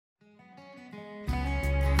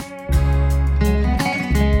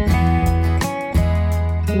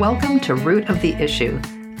Welcome to Root of the Issue,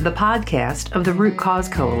 the podcast of the Root Cause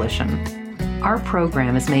Coalition. Our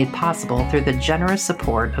program is made possible through the generous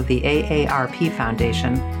support of the AARP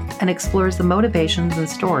Foundation and explores the motivations and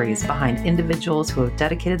stories behind individuals who have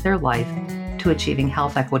dedicated their life to achieving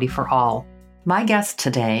health equity for all. My guests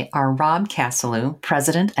today are Rob Casalou,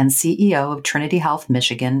 President and CEO of Trinity Health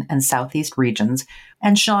Michigan and Southeast Regions,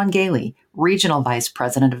 and Sean Gehle, Regional Vice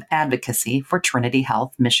President of Advocacy for Trinity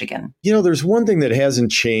Health Michigan. You know, there's one thing that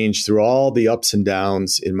hasn't changed through all the ups and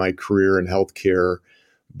downs in my career in healthcare,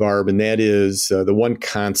 Barb, and that is the one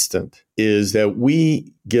constant is that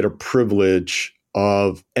we get a privilege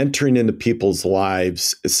of entering into people's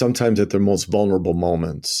lives, sometimes at their most vulnerable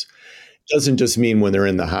moments. It doesn't just mean when they're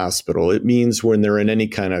in the hospital. It means when they're in any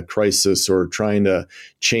kind of crisis or trying to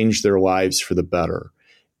change their lives for the better.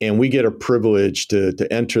 And we get a privilege to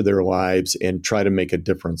enter their lives and try to make a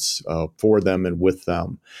difference for them and with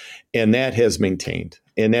them. And that has maintained.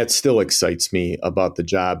 And that still excites me about the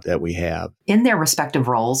job that we have. In their respective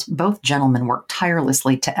roles, both gentlemen work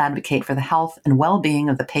tirelessly to advocate for the health and well-being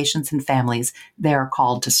of the patients and families they are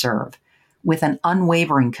called to serve. With an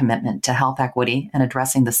unwavering commitment to health equity and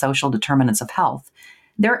addressing the social determinants of health,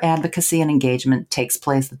 their advocacy and engagement takes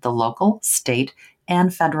place at the local, state,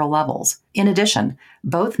 and federal levels. In addition,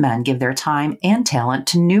 both men give their time and talent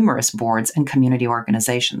to numerous boards and community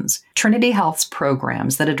organizations. Trinity Health's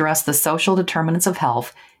programs that address the social determinants of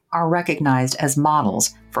health are recognized as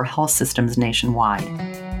models for health systems nationwide.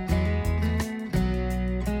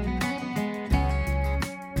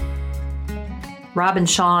 Rob and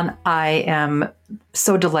Sean, I am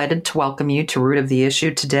so delighted to welcome you to Root of the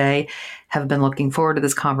Issue today. Have been looking forward to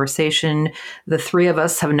this conversation. The three of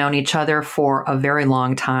us have known each other for a very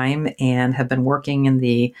long time and have been working in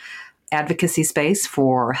the advocacy space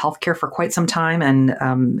for healthcare for quite some time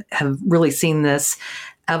and have really seen this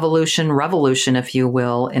revolution, if you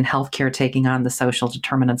will, in healthcare taking on the social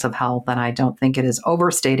determinants of health. And I don't think it is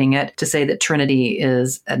overstating it to say that Trinity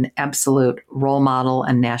is an absolute role model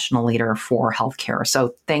and national leader for healthcare.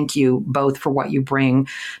 So thank you both for what you bring,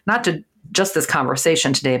 not to just this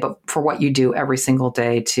conversation today, but for what you do every single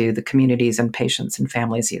day to the communities and patients and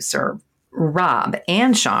families you serve. Rob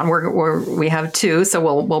and Sean, we have two, so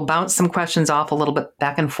we'll bounce some questions off a little bit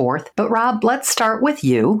back and forth. But Rob, let's start with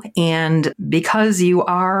you. And because you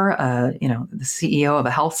are, the CEO of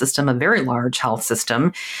a health system, a very large health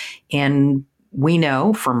system, and we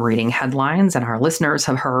know from reading headlines, and our listeners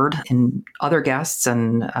have heard in other guests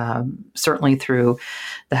and certainly through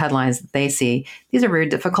the headlines that they see, these are very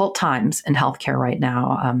difficult times in healthcare right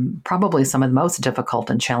now, probably some of the most difficult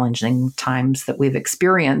and challenging times that we've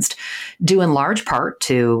experienced, due in large part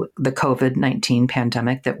to the COVID-19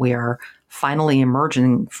 pandemic that we are finally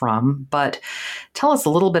emerging from. But tell us a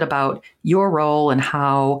little bit about your role and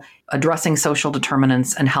how addressing social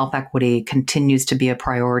determinants and health equity continues to be a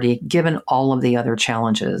priority given all of the other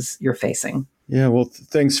challenges you're facing. Yeah, well,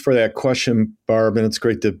 thanks for that question, Barb, and it's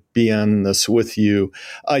great to be on this with you.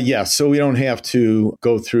 So we don't have to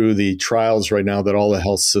go through the trials right now that all the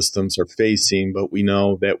health systems are facing, but we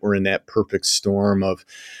know that we're in that perfect storm of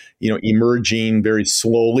emerging very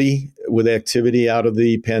slowly with activity out of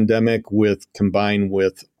the pandemic combined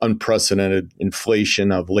with unprecedented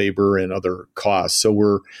inflation of labor and other costs. So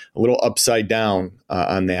we're a little upside down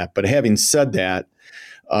on that. But having said that,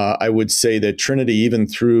 I would say that Trinity, even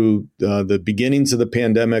through the beginnings of the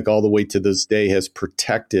pandemic all the way to this day, has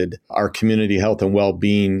protected our community health and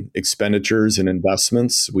well-being expenditures and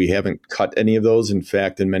investments. We haven't cut any of those. In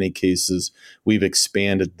fact, in many cases, we've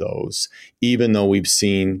expanded those, even though we've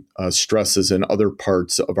seen stresses in other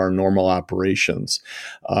parts of our normal operations.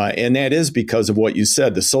 And that is because of what you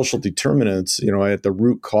said, the social determinants, at the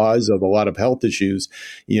root cause of a lot of health issues.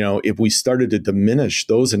 If we started to diminish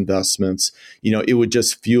those investments, it would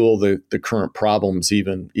just fuel the current problems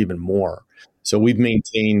even more. So we've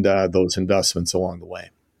maintained those investments along the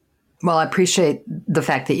way. Well, I appreciate the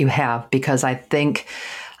fact that you have, because I think,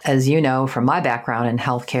 as you know, from my background in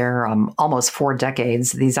healthcare, almost 4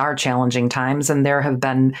 decades, these are challenging times. And there have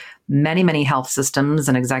been many, many health systems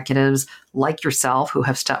and executives like yourself who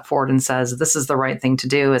have stepped forward and says, this is the right thing to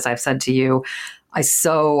do. As I've said to you, I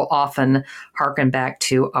so often hearken back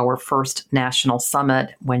to our first national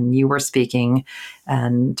summit when you were speaking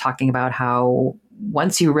and talking about how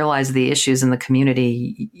once you realize the issues in the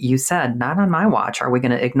community, you said, not on my watch are we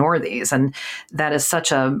going to ignore these. And that is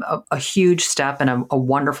such a huge step and a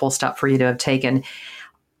wonderful step for you to have taken.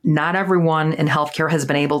 Not everyone in healthcare has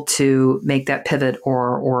been able to make that pivot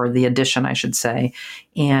or the addition, I should say.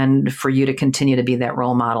 And for you to continue to be that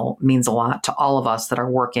role model means a lot to all of us that are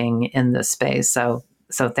working in this space. So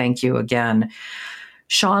thank you again.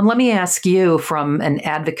 Sean, let me ask you from an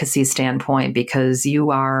advocacy standpoint, because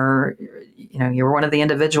you're one of the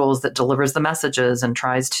individuals that delivers the messages and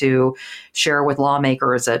tries to share with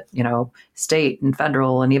lawmakers at, state and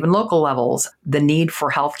federal and even local levels, the need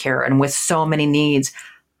for healthcare. And with so many needs,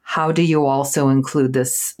 how do you also include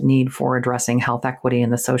this need for addressing health equity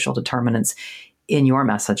and the social determinants in your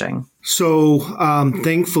messaging? So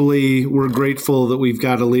thankfully, we're grateful that we've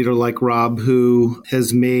got a leader like Rob who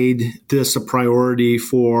has made this a priority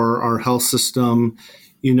for our health system.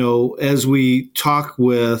 As we talk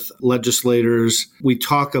with legislators, we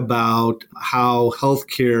talk about how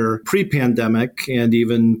healthcare pre-pandemic and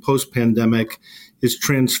even post-pandemic is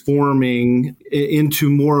transforming into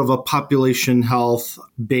more of a population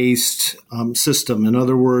health-based system. In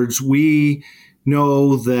other words, we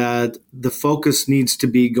know that the focus needs to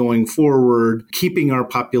be going forward, keeping our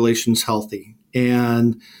populations healthy.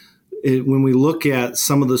 And when we look at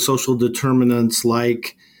some of the social determinants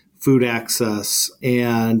like food access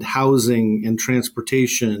and housing and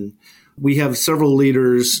transportation, we have several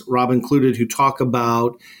leaders, Rob included, who talk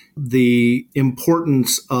about the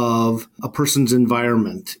importance of a person's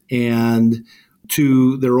environment and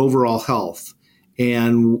to their overall health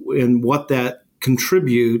and what that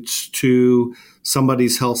contributes to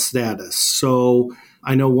somebody's health status. So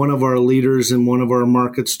I know one of our leaders in one of our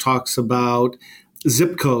markets talks about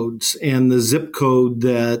zip codes, and the zip code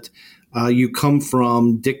that you come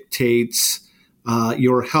from dictates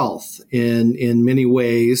your health in many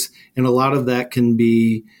ways. And a lot of that can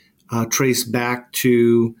be traced back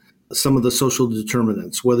to some of the social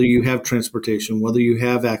determinants, whether you have transportation, whether you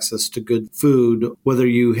have access to good food, whether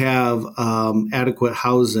you have adequate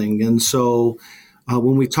housing. And so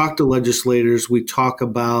when we talk to legislators, we talk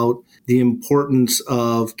about the importance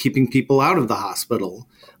of keeping people out of the hospital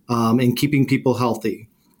and keeping people healthy.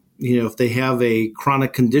 If they have a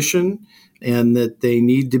chronic condition and that they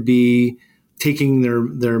need to be taking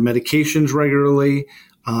their medications regularly,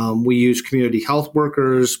 we use community health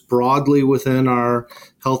workers broadly within our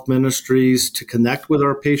health ministries to connect with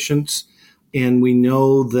our patients. And we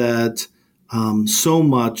know that so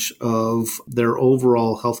much of their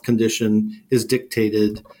overall health condition is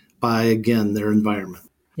dictated by, again, their environment.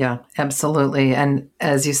 Yeah, absolutely. And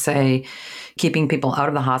as you say, keeping people out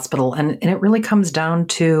of the hospital. And it really comes down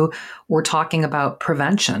to, we're talking about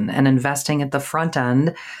prevention and investing at the front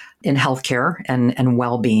end in healthcare and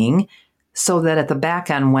well-being, so that at the back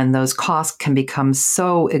end, when those costs can become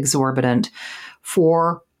so exorbitant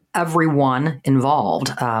for everyone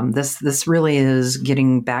involved, this really is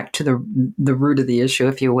getting back to the root of the issue,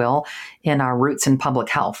 if you will, in our roots in public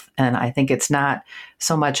health. And I think it's not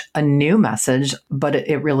so much a new message, but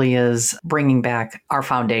it really is bringing back our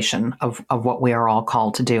foundation of what we are all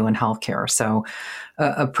called to do in healthcare. So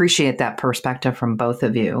appreciate that perspective from both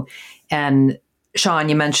of you. And Sean,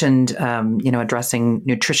 you mentioned, addressing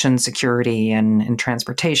nutrition security and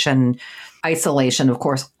transportation, isolation. Of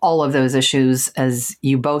course, all of those issues, as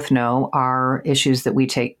you both know, are issues that we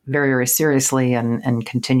take very, very seriously and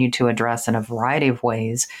continue to address in a variety of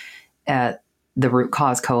ways at the Root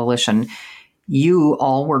Cause Coalition. You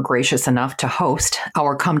all were gracious enough to host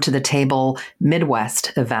our Come to the Table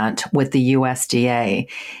Midwest event with the USDA.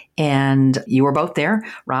 And you were both there.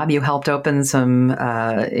 Rob, you helped open some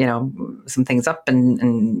things up,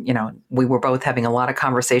 and we were both having a lot of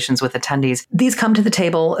conversations with attendees. These Come to the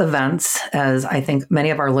Table events, as I think many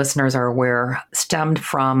of our listeners are aware, stemmed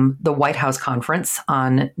from the White House Conference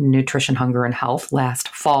on Nutrition, Hunger, and Health last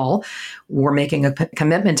fall. We're making a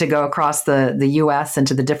commitment to go across the U.S.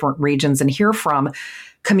 into the different regions and hear from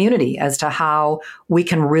community as to how we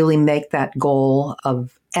can really make that goal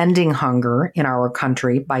of ending hunger in our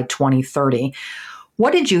country by 2030.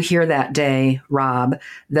 What did you hear that day, Rob,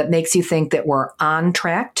 that makes you think that we're on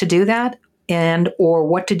track to do that? Or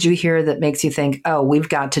what did you hear that makes you think, oh, we've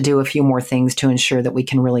got to do a few more things to ensure that we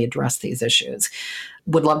can really address these issues?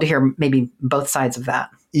 Would love to hear maybe both sides of that.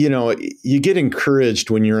 You get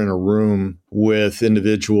encouraged when you're in a room with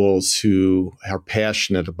individuals who are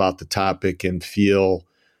passionate about the topic and feel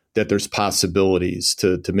that there's possibilities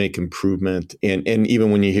to make improvement. And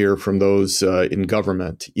even when you hear from those in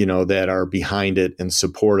government, that are behind it and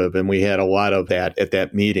supportive. And we had a lot of that at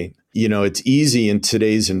that meeting. It's easy in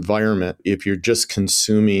today's environment, if you're just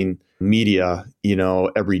consuming media,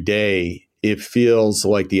 every day, it feels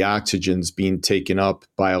like the oxygen's being taken up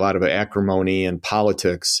by a lot of acrimony and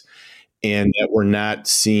politics, and that we're not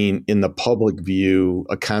seeing in the public view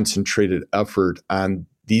a concentrated effort on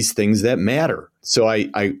these things that matter. So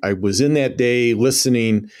I was in that day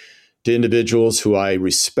listening to individuals who I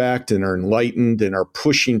respect and are enlightened and are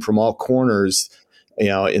pushing from all corners.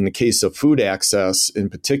 In the case of food access in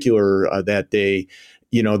particular, that day,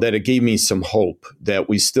 that it gave me some hope that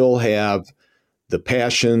we still have the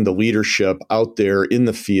passion, the leadership out there in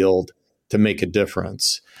the field to make a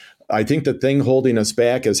difference. I think the thing holding us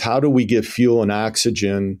back is how do we give fuel and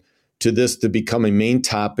oxygen to this to become a main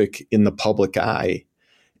topic in the public eye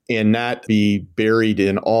and not be buried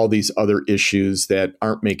in all these other issues that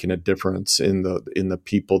aren't making a difference in the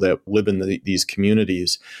people that live in these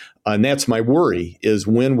communities. And that's my worry, is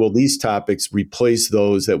when will these topics replace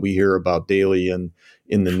those that we hear about daily and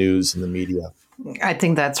in the news and the media? I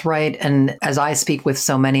think that's right. And as I speak with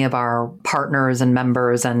so many of our partners and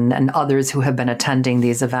members and others who have been attending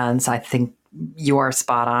these events, I think you are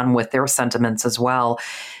spot on with their sentiments as well.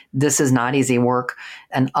 This is not easy work.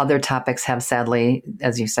 And other topics have sadly,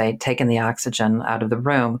 as you say, taken the oxygen out of the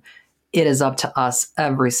room. It is up to us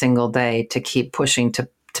every single day to keep pushing to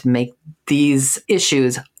make these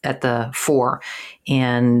issues at the fore.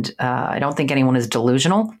 And I don't think anyone is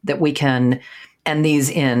delusional that we can end these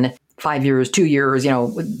in 5 years, 2 years,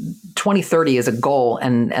 2030 is a goal.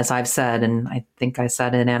 And as I've said, and I think I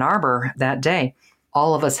said in Ann Arbor that day,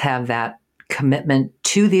 all of us have that commitment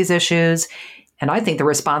to these issues. And I think the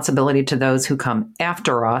responsibility to those who come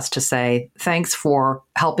after us to say, thanks for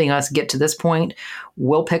helping us get to this point.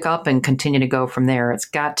 We'll pick up and continue to go from there. It's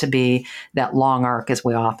got to be that long arc, as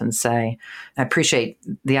we often say. I appreciate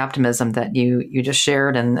the optimism that you just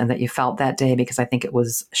shared and that you felt that day, because I think it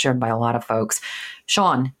was shared by a lot of folks.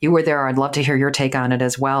 Sean, you were there. I'd love to hear your take on it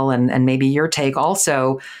as well. And maybe your take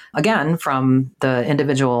also, again, from the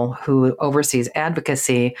individual who oversees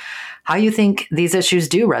advocacy, how you think these issues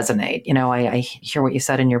do resonate. I hear what you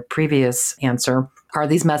said in your previous answer. Are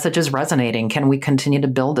these messages resonating? Can we continue to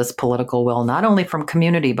build this political will, not only from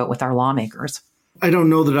community, but with our lawmakers? I don't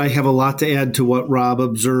know that I have a lot to add to what Rob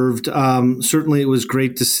observed. Certainly, it was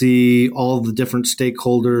great to see all the different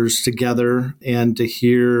stakeholders together and to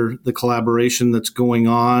hear the collaboration that's going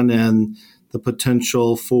on and the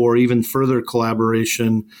potential for even further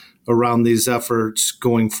collaboration around these efforts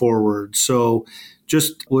going forward. So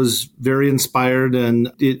just was very inspired,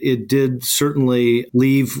 and it did certainly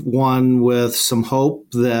leave one with some hope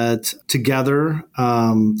that together,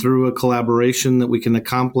 through a collaboration, that we can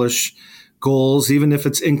accomplish goals, even if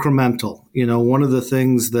it's incremental. One of the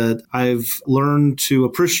things that I've learned to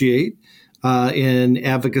appreciate in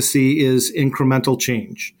advocacy is incremental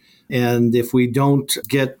change. And if we don't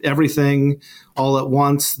get everything all at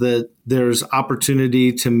once, that there's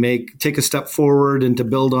opportunity to take a step forward and to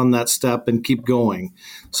build on that step and keep going.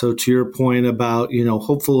 So to your point about,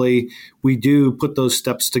 hopefully we do put those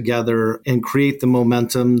steps together and create the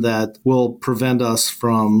momentum that will prevent us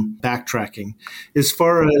from backtracking. As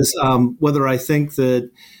far as whether I think that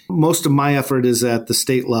most of my effort is at the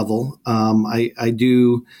state level, I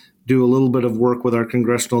do a little bit of work with our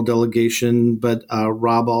congressional delegation, but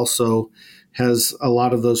Rob also has a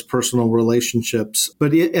lot of those personal relationships.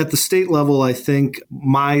 But at the state level, I think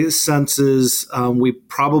my sense is we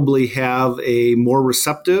probably have a more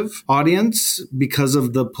receptive audience because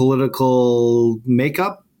of the political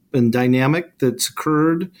makeup and dynamic that's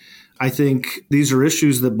occurred. I think these are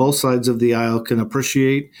issues that both sides of the aisle can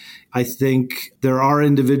appreciate. I think there are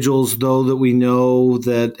individuals, though, that we know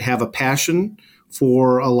that have a passion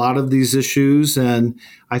for a lot of these issues. And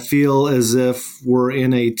I feel as if we're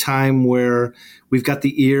in a time where we've got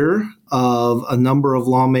the ear of a number of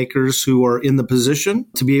lawmakers who are in the position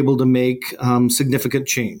to be able to make significant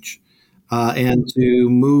change and to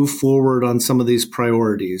move forward on some of these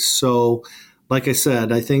priorities. So, like I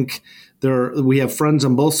said, I think we have friends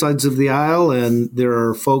on both sides of the aisle, and there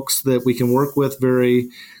are folks that we can work with very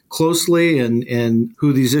closely and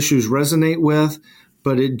who these issues resonate with.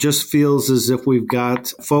 But it just feels as if we've got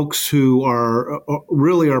folks who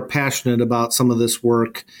really are passionate about some of this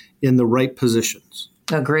work in the right positions.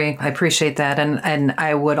 Agree. I appreciate that. And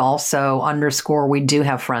I would also underscore we do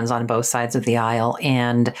have friends on both sides of the aisle.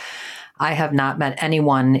 And I have not met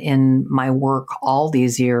anyone in my work all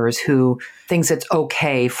these years who thinks it's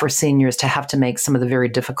okay for seniors to have to make some of the very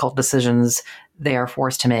difficult decisions they are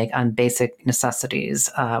forced to make on basic necessities,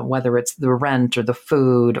 whether it's the rent or the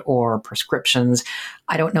food or prescriptions.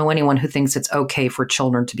 I don't know anyone who thinks it's okay for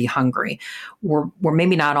children to be hungry. We're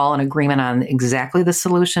maybe not all in agreement on exactly the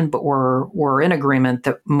solution, but we're in agreement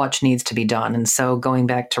that much needs to be done. And so going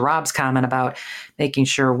back to Rob's comment about making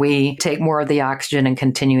sure we take more of the oxygen and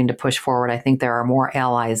continuing to push forward, I think there are more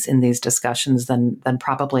allies in these discussions than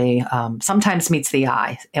probably sometimes meets the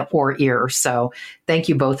eye or ear. So thank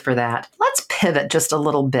you both for that. Let's pivot just a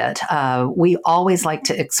little bit. We always like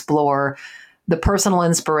to explore the personal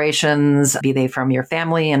inspirations, be they from your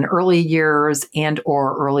family in early years and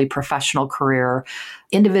or early professional career,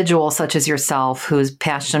 individuals such as yourself whose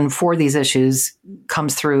passion for these issues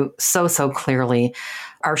comes through so clearly,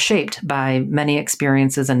 are shaped by many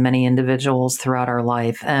experiences and many individuals throughout our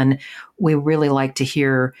life. And we really like to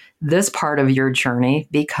hear this part of your journey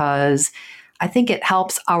because I think it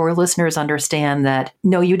helps our listeners understand that,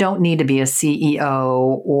 no, you don't need to be a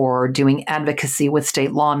CEO or doing advocacy with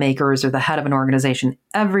state lawmakers or the head of an organization.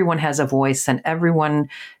 Everyone has a voice and everyone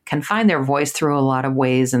can find their voice through a lot of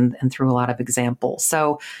ways and through a lot of examples.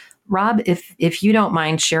 So, Rob, if you don't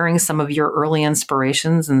mind sharing some of your early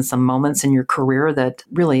inspirations and some moments in your career that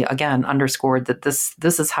really, again, underscored that this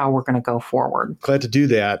is how we're going to go forward. Glad to do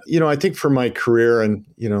that. I think for my career and,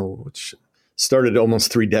 which started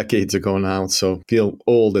almost 3 decades ago now, so feel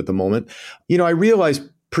old at the moment. I realized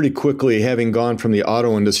pretty quickly, having gone from the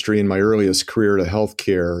auto industry in my earliest career to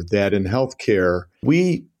healthcare, that in healthcare,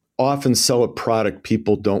 we often sell a product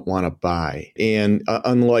people don't want to buy. And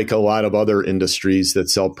unlike a lot of other industries that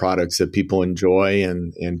sell products that people enjoy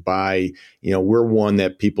and buy, we're one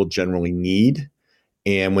that people generally need.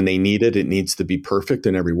 And when they need it, it needs to be perfect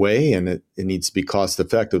in every way, and it needs to be cost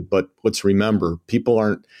effective. But let's remember, people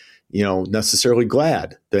aren't necessarily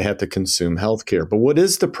glad they have to consume healthcare. But what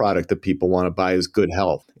is the product that people want to buy is good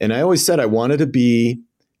health. And I always said I wanted to be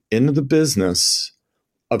into the business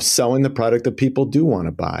of selling the product that people do want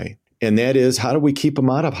to buy. And that is, how do we keep them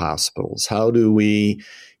out of hospitals? How do we,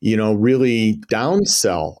 really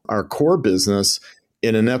downsell our core business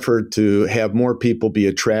in an effort to have more people be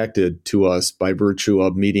attracted to us by virtue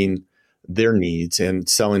of meeting their needs and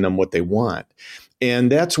selling them what they want.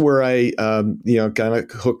 And that's where I, kind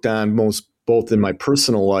of hooked on both in my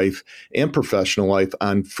personal life and professional life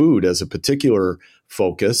on food as a particular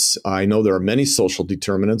focus. I know there are many social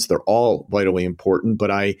determinants. They're all vitally important,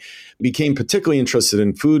 but I became particularly interested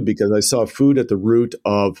in food because I saw food at the root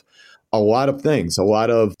of a lot of things, a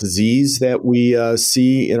lot of disease that we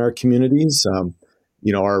see in our communities.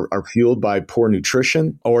 Are fueled by poor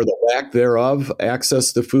nutrition or the lack thereof.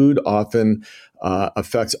 Access to food often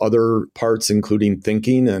affects other parts, including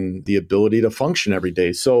thinking and the ability to function every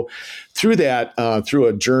day. So through that, through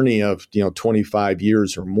a journey of, 25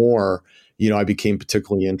 years or more, I became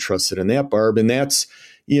particularly interested in that, Barb. And that's,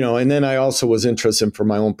 and then I also was interested for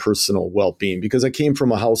my own personal well-being because I came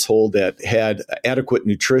from a household that had adequate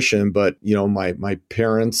nutrition, but, my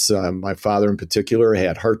parents, my father in particular,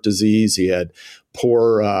 had heart disease. He had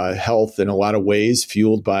poor health in a lot of ways,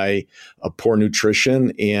 fueled by poor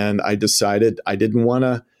nutrition. And I decided I didn't want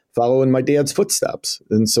to follow in my dad's footsteps.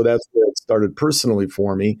 And so that's where it started personally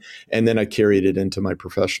for me. And then I carried it into my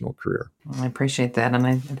professional career. I appreciate that. And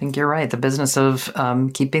I think you're right. The business of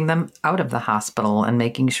keeping them out of the hospital and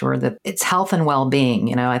making sure that it's health and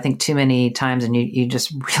well-being. I think too many times, and you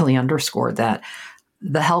just really underscored that,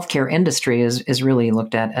 the healthcare industry is really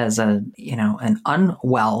looked at as an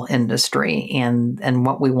unwell industry. And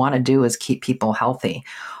what we want to do is keep people healthy.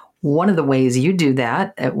 One of the ways you do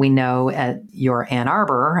that, we know at your Ann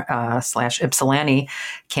Arbor / Ypsilanti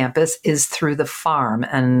campus, is through the farm.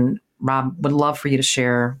 And Rob, would love for you to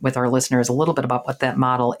share with our listeners a little bit about what that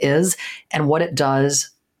model is and what it does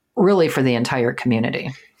really for the entire community.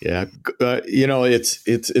 Yeah,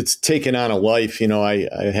 it's taken on a life. I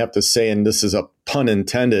have to say, and this is a pun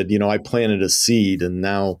intended. I planted a seed, and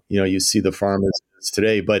now you see the farm as it is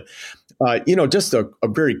today. But just a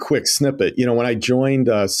very quick snippet. When I joined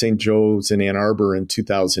St. Joe's in Ann Arbor in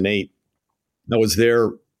 2008, I was there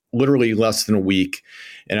literally less than a week,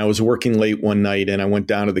 and I was working late one night, and I went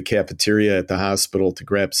down to the cafeteria at the hospital to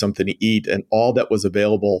grab something to eat, and all that was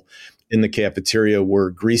available in the cafeteria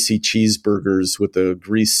were greasy cheeseburgers with the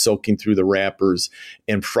grease soaking through the wrappers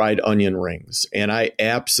and fried onion rings. And I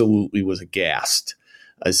absolutely was aghast.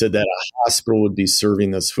 I said that a hospital would be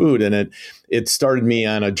serving this food. And it started me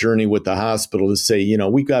on a journey with the hospital to say,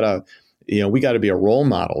 we gotta be a role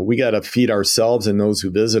model. We got to feed ourselves and those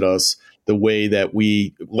who visit us the way that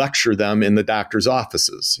we lecture them in the doctor's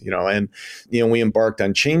offices, and, we embarked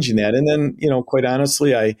on changing that. And then, quite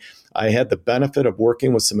honestly, I had the benefit of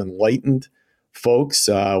working with some enlightened folks,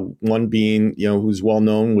 one being, who's well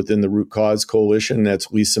known within the Root Cause Coalition.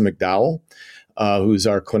 That's Lisa McDowell, who's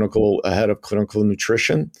our head of clinical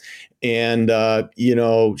nutrition. And,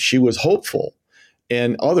 she was hopeful,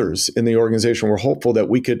 and others in the organization were hopeful that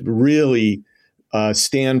we could really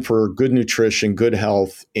stand for good nutrition, good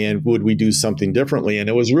health, and would we do something differently? And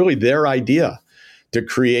it was really their idea to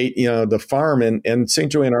create, the farm. And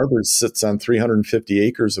St. Joanne Arbor sits on 350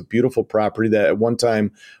 acres of beautiful property that at one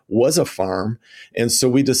time was a farm. And so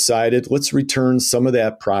we decided, let's return some of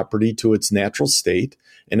that property to its natural state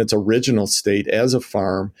and its original state as a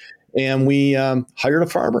farm. And we hired a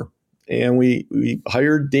farmer, and we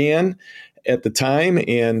hired Dan at the time,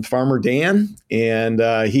 and Farmer Dan, and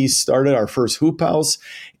he started our first hoop house.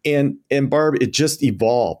 And Barb, it just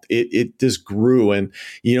evolved. It just grew. And,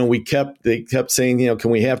 they kept saying, can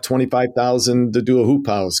we have 25,000 to do a hoop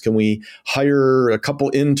house? Can we hire a couple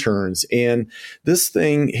interns? And this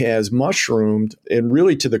thing has mushroomed, and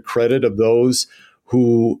really to the credit of those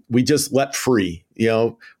who we just let free.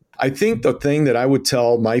 I think the thing that I would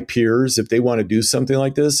tell my peers if they want to do something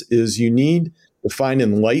like this is you need to find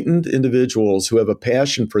enlightened individuals who have a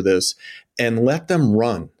passion for this and let them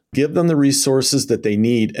run. Give them the resources that they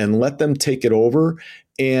need and let them take it over,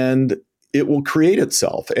 and it will create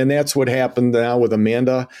itself. And that's what happened now with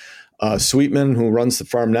Amanda Sweetman, who runs the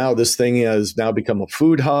farm now. This thing has now become a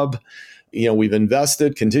food hub. We've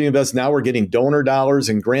invested, continue to invest. Now we're getting donor dollars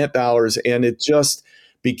and grant dollars, and it just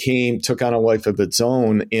took on a life of its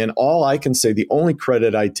own. And all I can say, the only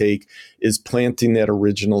credit I take is planting that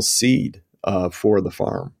original seed for the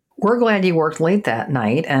farm. We're glad you worked late that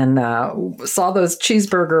night and saw those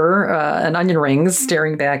cheeseburger and onion rings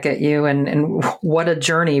staring back at you. And what a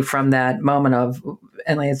journey from that moment of,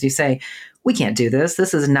 and as you say, we can't do this.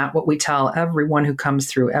 This is not what we tell everyone who comes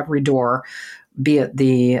through every door, be it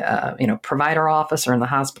the provider office or in the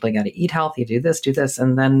hospital. You got to eat healthy, do this,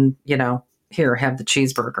 and then, here, have the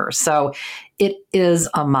cheeseburger. So it is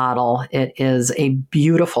a model. It is a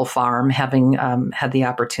beautiful farm, having had the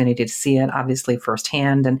opportunity to see it, obviously,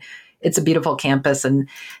 firsthand. And it's a beautiful campus. And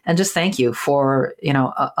just thank you for,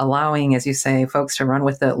 allowing, as you say, folks to run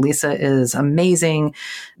with it. Lisa is amazing.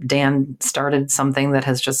 Dan started something that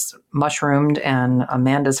has just mushroomed, and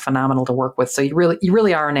Amanda's phenomenal to work with. So you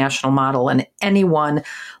really are a national model. And anyone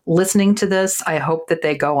listening to this, I hope that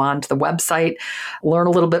they go on to the website, learn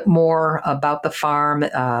a little bit more about the farm,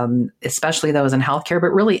 especially those in healthcare, but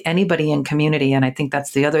really anybody in community. And I think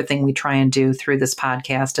that's the other thing we try and do through this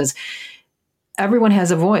podcast is everyone has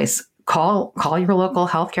a voice. Call your local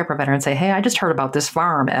healthcare provider and say, hey, I just heard about this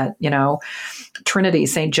farm at, Trinity,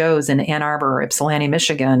 St. Joe's in Ann Arbor, Ypsilanti,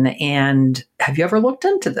 Michigan. And have you ever looked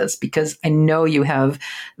into this? Because I know you have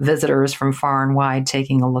visitors from far and wide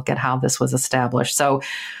taking a look at how this was established. So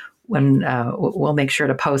when we'll make sure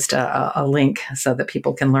to post a link so that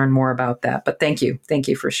people can learn more about that. But thank you. Thank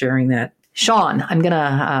you for sharing that. Sean, I'm going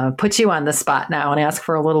to put you on the spot now and ask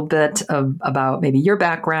for a little bit about maybe your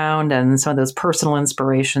background and some of those personal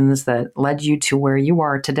inspirations that led you to where you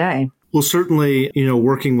are today. Well, certainly,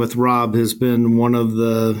 working with Rob has been one of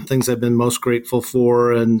the things I've been most grateful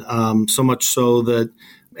for. And so much so that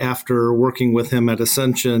after working with him at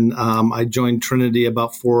Ascension, I joined Trinity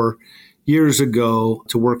about 4 years ago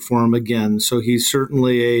to work for him again. So he's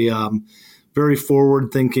certainly a very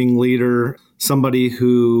forward-thinking leader, somebody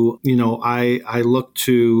who, I look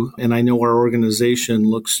to, and I know our organization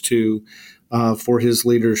looks to for his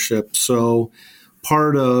leadership. So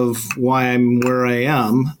part of why I'm where I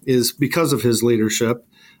am is because of his leadership.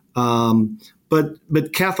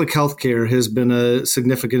 But Catholic healthcare has been a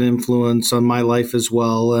significant influence on my life as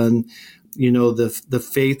well. And, the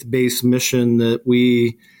faith-based mission that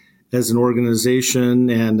we as an organization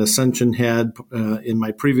and Ascension had in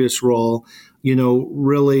my previous role,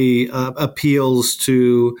 really appeals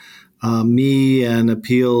to me and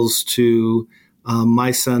appeals to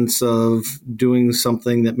my sense of doing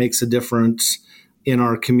something that makes a difference in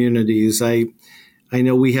our communities. I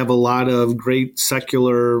know we have a lot of great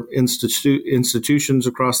secular institutions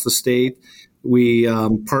across the state. We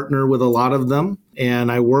partner with a lot of them,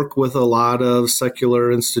 and I work with a lot of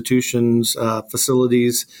secular institutions,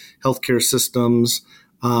 facilities, healthcare systems,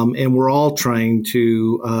 and we're all trying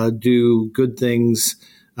to do good things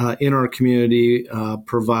in our community,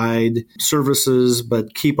 provide services,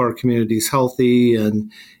 but keep our communities healthy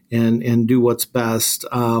and do what's best.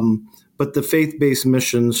 But the faith-based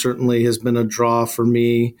mission certainly has been a draw for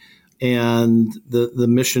me, and the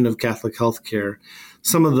mission of Catholic healthcare.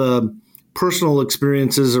 Some of the personal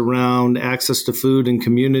experiences around access to food and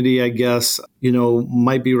community, I guess,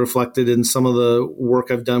 might be reflected in some of the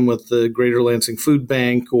work I've done with the Greater Lansing Food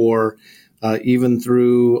Bank, or even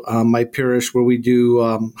through my parish where we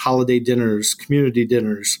do holiday dinners, community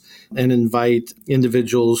dinners, and invite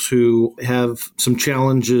individuals who have some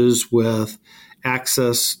challenges with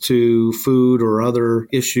access to food or other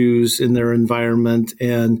issues in their environment,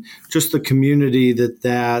 and just the community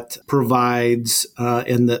that provides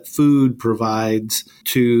and that food provides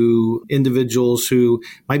to individuals who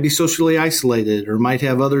might be socially isolated or might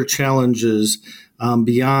have other challenges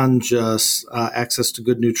beyond just access to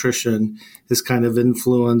good nutrition has kind of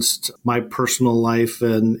influenced my personal life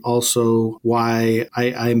and also why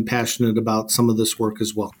I'm passionate about some of this work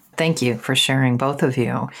as well. Thank you for sharing, both of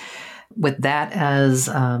you. With that as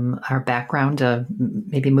our background, to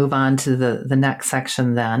maybe move on to the next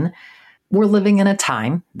section then. We're living in a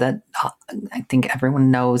time that I think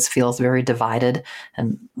everyone knows feels very divided.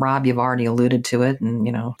 And Rob, you've already alluded to it. And,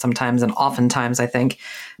 sometimes and oftentimes, I think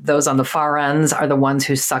those on the far ends are the ones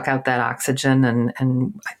who suck out that oxygen.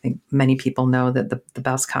 And I think many people know that the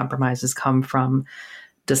best compromises come from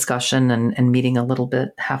discussion and meeting a little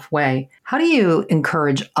bit halfway. How do you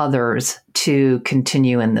encourage others to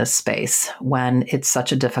continue in this space when it's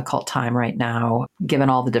such a difficult time right now, given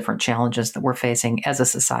all the different challenges that we're facing as a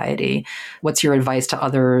society? What's your advice to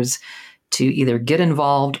others to either get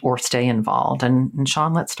involved or stay involved? And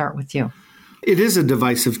Sean, let's start with you. It is a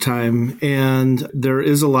divisive time, and there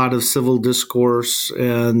is a lot of civil discourse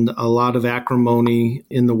and a lot of acrimony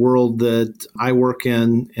in the world that I work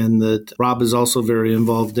in and that Rob is also very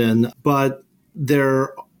involved in. But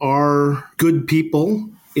there are good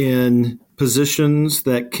people in positions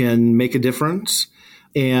that can make a difference.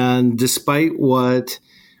 And despite what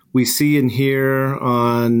we see and hear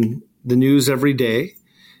on the news every day,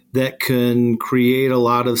 that can create a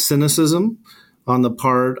lot of cynicism on the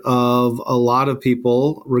part of a lot of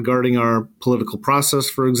people regarding our political process,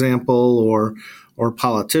 for example, or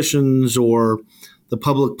politicians or the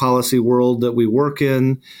public policy world that we work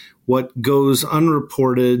in. What goes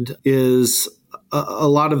unreported is a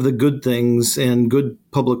lot of the good things and good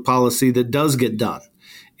public policy that does get done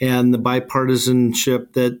and the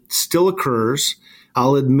bipartisanship that still occurs.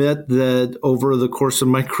 I'll admit that over the course of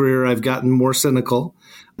my career, I've gotten more cynical.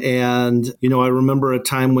 And, I remember a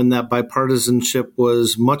time when that bipartisanship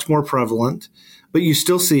was much more prevalent, but you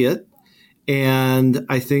still see it. And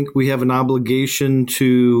I think we have an obligation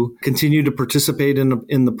to continue to participate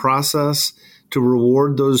in the process, to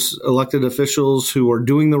reward those elected officials who are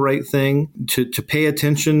doing the right thing, to pay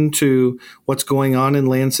attention to what's going on in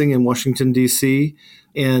Lansing and Washington, D.C.,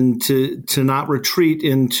 and to not retreat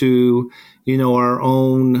into our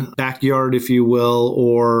own backyard, if you will,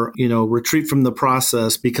 or, retreat from the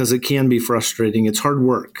process because it can be frustrating. It's hard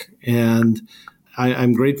work. And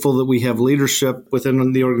I'm grateful that we have leadership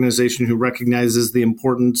within the organization who recognizes the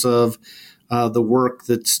importance of the work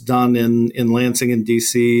that's done in Lansing and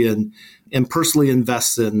DC and personally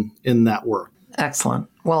invests in that work. Excellent.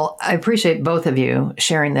 Well, I appreciate both of you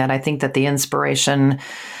sharing that. I think that the inspiration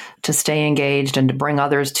to stay engaged and to bring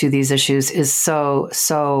others to these issues is so,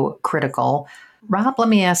 so critical. Rob, let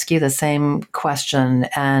me ask you the same question,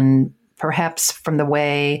 and perhaps from the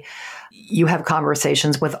way you have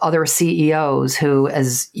conversations with other CEOs who,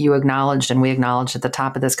 as you acknowledged and we acknowledged at the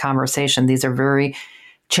top of this conversation, these are very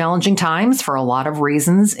challenging times for a lot of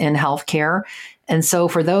reasons in healthcare. And so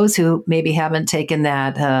for those who maybe haven't taken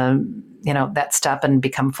that that step and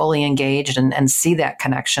become fully engaged and see that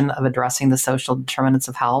connection of addressing the social determinants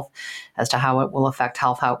of health as to how it will affect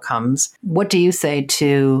health outcomes, what do you say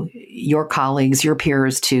to your colleagues, your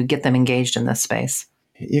peers, to get them engaged in this space?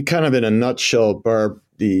 You kind of in a nutshell, Barb,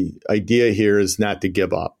 the idea here is not to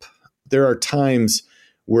give up. There are times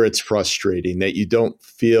where it's frustrating that you don't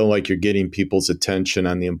feel like you're getting people's attention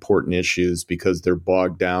on the important issues because they're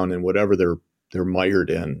bogged down in whatever they're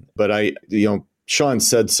mired in. But Sean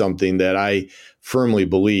said something that I firmly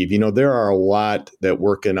believe. There are a lot that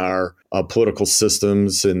work in our political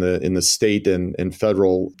systems in the state and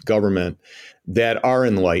federal government that are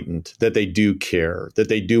enlightened, that they do care, that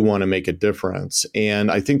they do want to make a difference.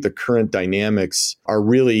 And I think the current dynamics are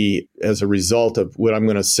really as a result of what I'm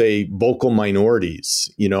going to say, vocal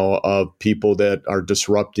minorities, of people that are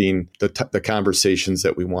disrupting the conversations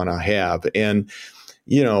that we want to have. And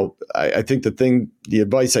I think the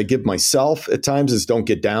advice I give myself at times is don't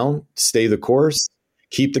get down, stay the course,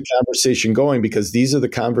 keep the conversation going, because these are the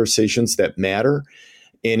conversations that matter.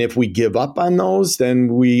 And if we give up on those,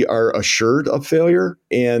 then we are assured of failure.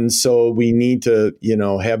 And so we need to,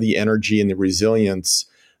 have the energy and the resilience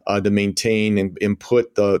to maintain and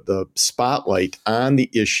put the spotlight on the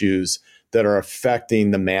issues that are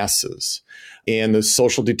affecting the masses. And the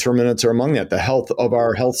social determinants are among that, the health of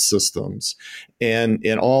our health systems and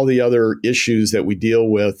all the other issues that we deal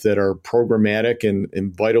with that are programmatic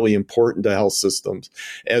and vitally important to health systems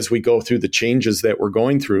as we go through the changes that we're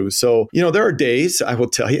going through. So, there are days, I will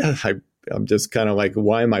tell you, I'm just kind of like,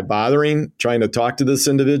 why am I bothering trying to talk to this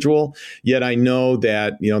individual? Yet I know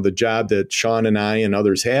that, the job that Sean and I and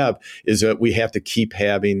others have is that we have to keep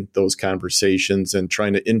having those conversations and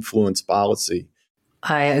trying to influence policy.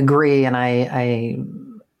 I agree. And I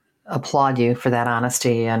applaud you for that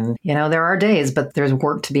honesty. And, there are days, but there's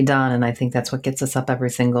work to be done. And I think that's what gets us up every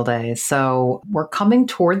single day. So we're coming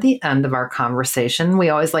toward the end of our conversation. We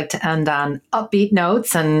always like to end on upbeat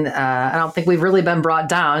notes. And I don't think we've really been brought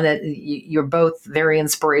down. That you're both very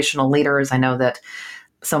inspirational leaders. I know that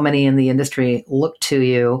so many in the industry look to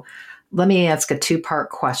you. Let me ask a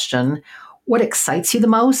two-part question. What excites you the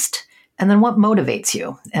most? And then what motivates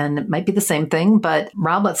you? And it might be the same thing, but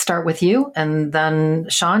Rob, let's start with you. And then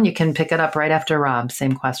Sean, you can pick it up right after Rob.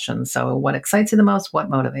 Same question. So what excites you the most?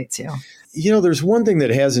 What motivates you? There's one thing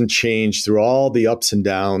that hasn't changed through all the ups and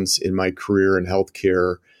downs in my career in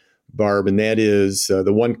healthcare, Barb, and that is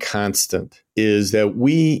the one constant is that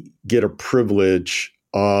we get a privilege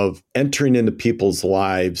of entering into people's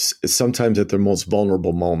lives sometimes at their most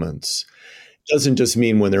vulnerable moments. Doesn't just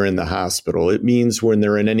mean when they're in the hospital. It means when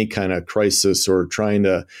they're in any kind of crisis or trying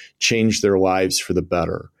to change their lives for the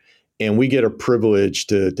better. And we get a privilege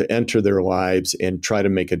to enter their lives and try to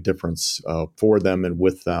make a difference for them and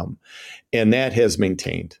with them. And that has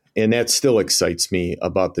maintained. And that still excites me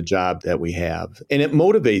about the job that we have. And it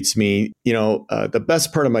motivates me. The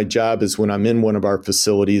best part of my job is when I'm in one of our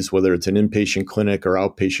facilities, whether it's an inpatient clinic or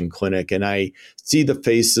outpatient clinic, and I see the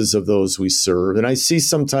faces of those we serve. And I see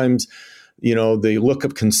sometimes the look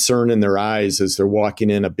of concern in their eyes as they're walking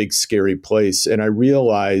in a big, scary place. And I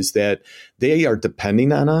realize that they are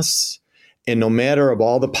depending on us. And no matter of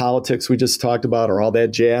all the politics we just talked about or all that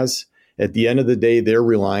jazz, at the end of the day, they're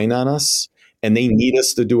relying on us and they need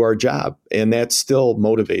us to do our job. And that still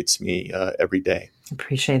motivates me every day.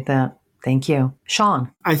 Appreciate that. Thank you. Sean.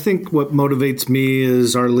 I think what motivates me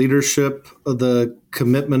is our leadership, the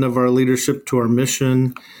commitment of our leadership to our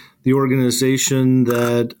mission, the organization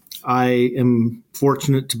that I am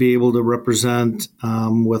fortunate to be able to represent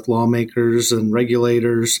with lawmakers and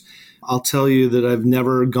regulators. I'll tell you that I've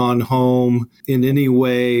never gone home in any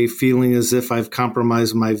way feeling as if I've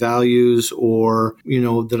compromised my values or,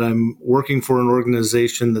 that I'm working for an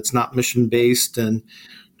organization that's not mission-based and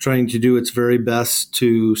trying to do its very best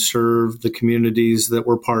to serve the communities that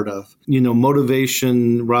we're part of.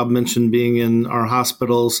 Motivation, Rob mentioned being in our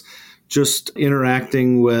hospitals, just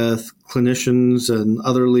interacting with clinicians and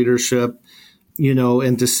other leadership,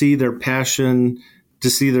 and to see their passion, to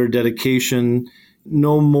see their dedication.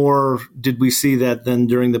 No more did we see that than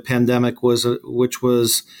during the pandemic, which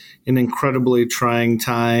was an incredibly trying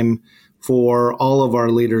time for all of our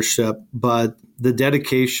leadership. But the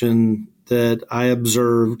dedication that I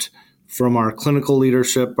observed from our clinical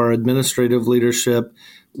leadership, our administrative leadership,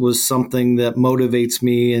 was something that motivates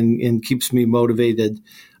me and keeps me motivated.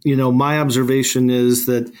 My observation is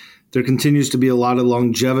that there continues to be a lot of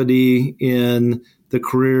longevity in the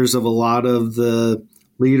careers of a lot of the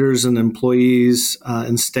leaders and employees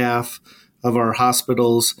and staff of our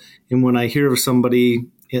hospitals. And when I hear of somebody,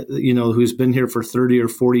 who's been here for 30 or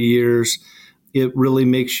 40 years, it really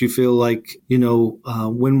makes you feel like,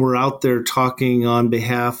 when we're out there talking on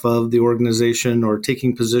behalf of the organization or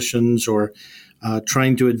taking positions or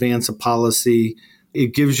trying to advance a policy,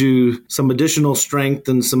 it gives you some additional strength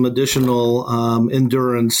and some additional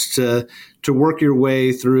endurance to work your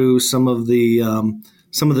way through some of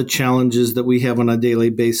the challenges that we have on a daily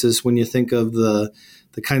basis. When you think of the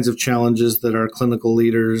kinds of challenges that our clinical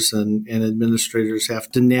leaders and administrators have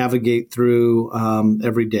to navigate through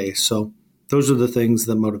every day. So those are the things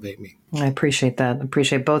that motivate me. I appreciate that. I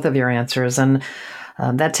appreciate both of your answers. And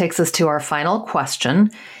that takes us to our final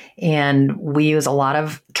question. And we use a lot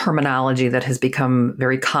of terminology that has become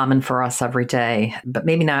very common for us every day, but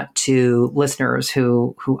maybe not to listeners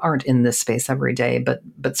who aren't in this space every day,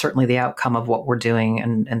 but certainly the outcome of what we're doing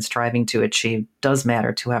and striving to achieve does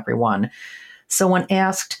matter to everyone. So when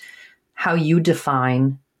asked how you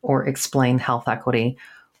define or explain health equity,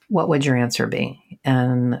 what would your answer be?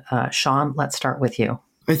 And Sean, let's start with you.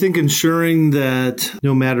 I think ensuring that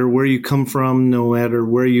no matter where you come from, no matter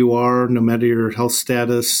where you are, no matter your health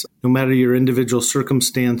status, no matter your individual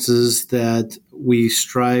circumstances, that we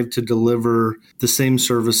strive to deliver the same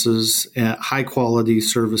services, high quality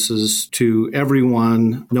services to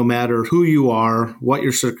everyone, no matter who you are, what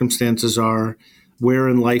your circumstances are, where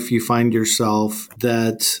in life you find yourself,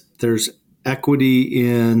 that there's equity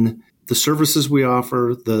in the services we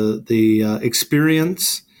offer, the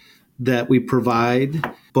experience that we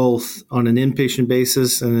provide, both on an inpatient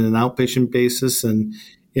basis and an outpatient basis and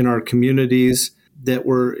in our communities, that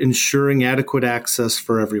we're ensuring adequate access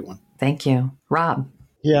for everyone. Thank you. Rob.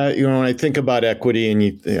 Yeah, when I think about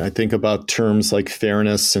equity I think about terms like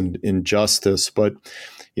fairness and injustice, but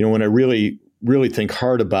when I really, really think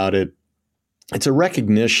hard about it, it's a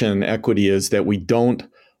recognition, equity is that we don't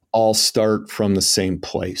all start from the same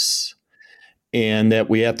place, and that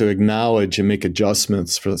we have to acknowledge and make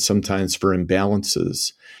adjustments sometimes for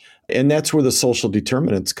imbalances. And that's where the social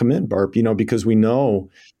determinants come in, Barb, because we know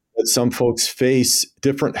that some folks face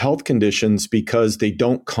different health conditions because they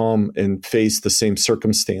don't come and face the same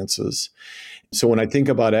circumstances. So when I think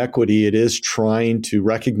about equity, it is trying to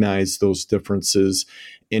recognize those differences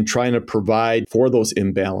and trying to provide for those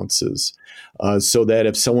imbalances, so that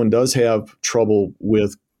if someone does have trouble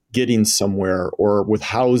with getting somewhere or with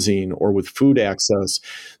housing or with food access,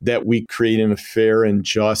 that we create a fair and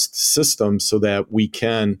just system so that we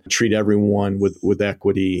can treat everyone with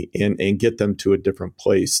equity and get them to a different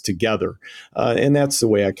place together. And that's the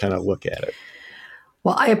way I kind of look at it.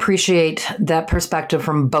 Well, I appreciate that perspective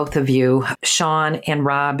from both of you. Sean and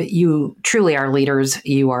Rob, you truly are leaders.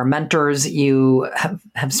 You are mentors. You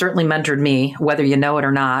have certainly mentored me, whether you know it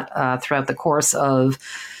or not, throughout the course of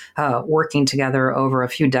working together over a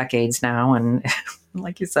few decades now. And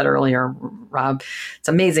like you said earlier, Rob, it's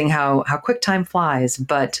amazing how quick time flies.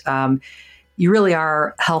 But you really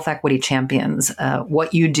are health equity champions.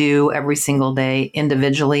 What you do every single day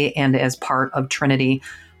individually and as part of Trinity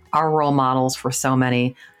are role models for so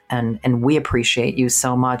many, and we appreciate you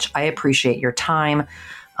so much. I appreciate your time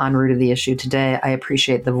on Root of the Issue today. I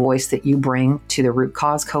appreciate the voice that you bring to the Root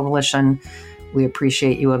Cause Coalition. We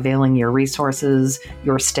appreciate you availing your resources,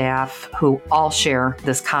 your staff, who all share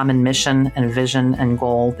this common mission and vision and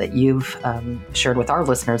goal that you've shared with our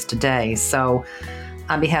listeners today. So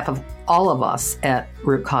on behalf of all of us at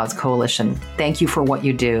Root Cause Coalition, thank you for what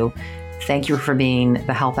you do. Thank you for being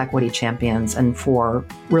the health equity champions and for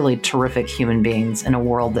really terrific human beings in a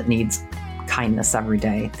world that needs kindness every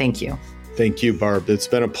day. Thank you. Thank you, Barb. It's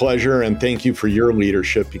been a pleasure, and thank you for your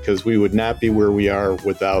leadership, because we would not be where we are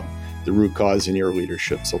without the Root Cause in your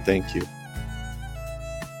leadership. So thank you.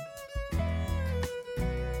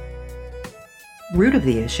 Root of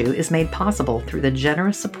the Issue is made possible through the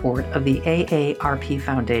generous support of the AARP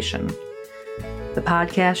Foundation. The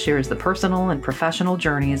podcast shares the personal and professional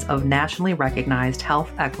journeys of nationally recognized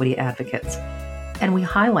health equity advocates, and we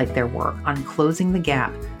highlight their work on closing the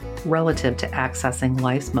gap relative to accessing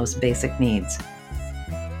life's most basic needs.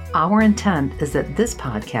 Our intent is that this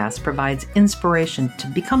podcast provides inspiration to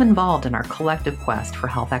become involved in our collective quest for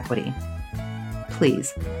health equity.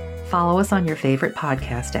 Please follow us on your favorite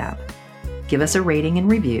podcast app, give us a rating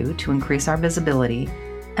and review to increase our visibility,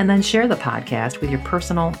 and then share the podcast with your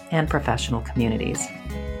personal and professional communities.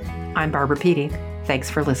 I'm Barbara Peaty. Thanks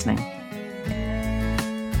for listening.